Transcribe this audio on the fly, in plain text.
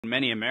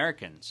many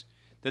Americans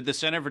that the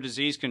Center for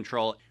Disease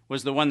Control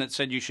was the one that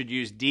said you should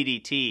use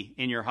DDT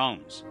in your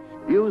homes.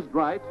 Used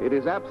right, it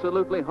is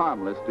absolutely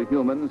harmless to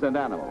humans and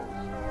animals.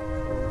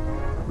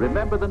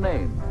 Remember the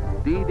name,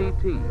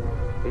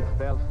 DDT. It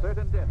spells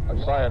certain death.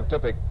 A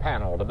scientific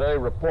panel today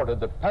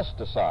reported that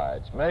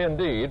pesticides may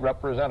indeed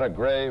represent a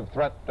grave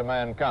threat to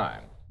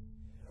mankind.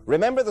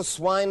 Remember the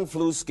swine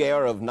flu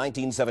scare of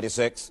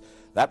 1976?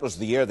 That was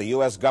the year the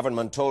U.S.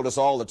 government told us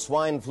all that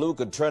swine flu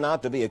could turn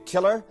out to be a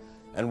killer,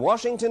 and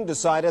Washington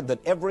decided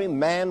that every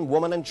man,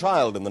 woman, and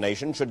child in the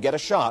nation should get a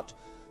shot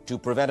to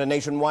prevent a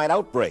nationwide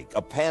outbreak,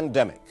 a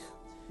pandemic.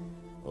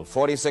 Well,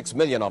 46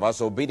 million of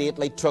us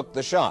obediently took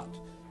the shot.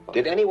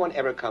 Did anyone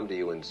ever come to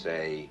you and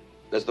say,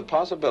 there's the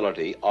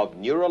possibility of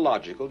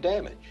neurological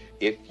damage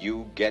if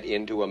you get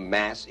into a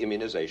mass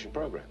immunization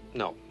program?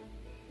 No.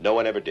 No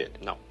one ever did?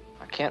 No.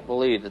 I can't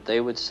believe that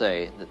they would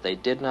say that they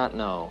did not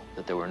know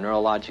that there were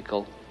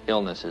neurological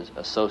illnesses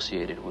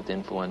associated with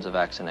influenza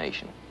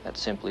vaccination. That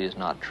simply is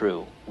not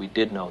true. We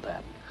did know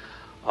that.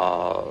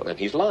 Then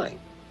he's lying.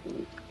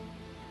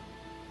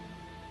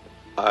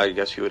 I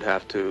guess you would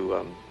have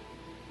to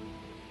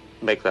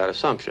make that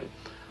assumption.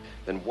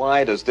 Then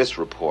why does this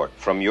report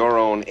from your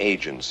own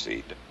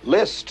agency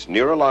list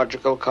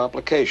neurological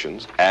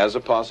complications as a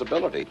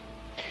possibility?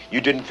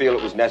 You didn't feel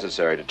it was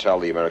necessary to tell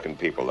the American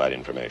people that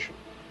information.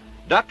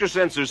 Dr.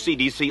 Sensor's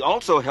CDC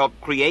also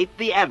helped create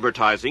the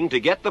advertising to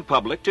get the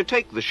public to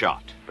take the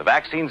shot. The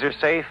vaccines are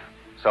safe,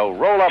 so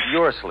roll up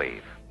your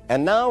sleeve.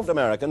 And now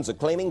Americans are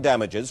claiming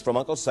damages from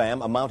Uncle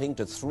Sam amounting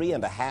to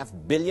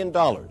 $3.5 billion.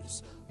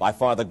 By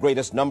far the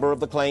greatest number of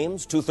the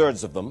claims,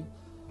 2/3 of them,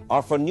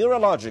 are for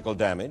neurological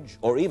damage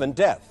or even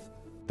death.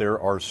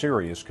 There are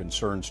serious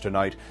concerns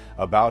tonight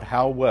about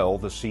how well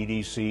the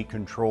CDC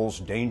controls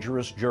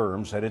dangerous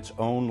germs at its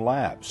own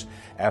labs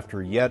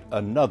after yet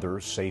another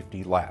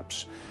safety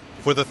lapse.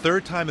 For the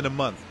third time in a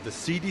month, the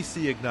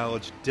CDC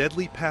acknowledged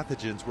deadly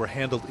pathogens were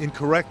handled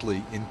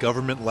incorrectly in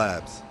government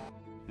labs.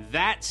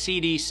 That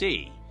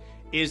CDC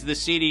is the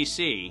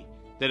CDC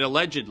that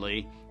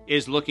allegedly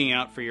is looking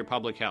out for your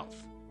public health.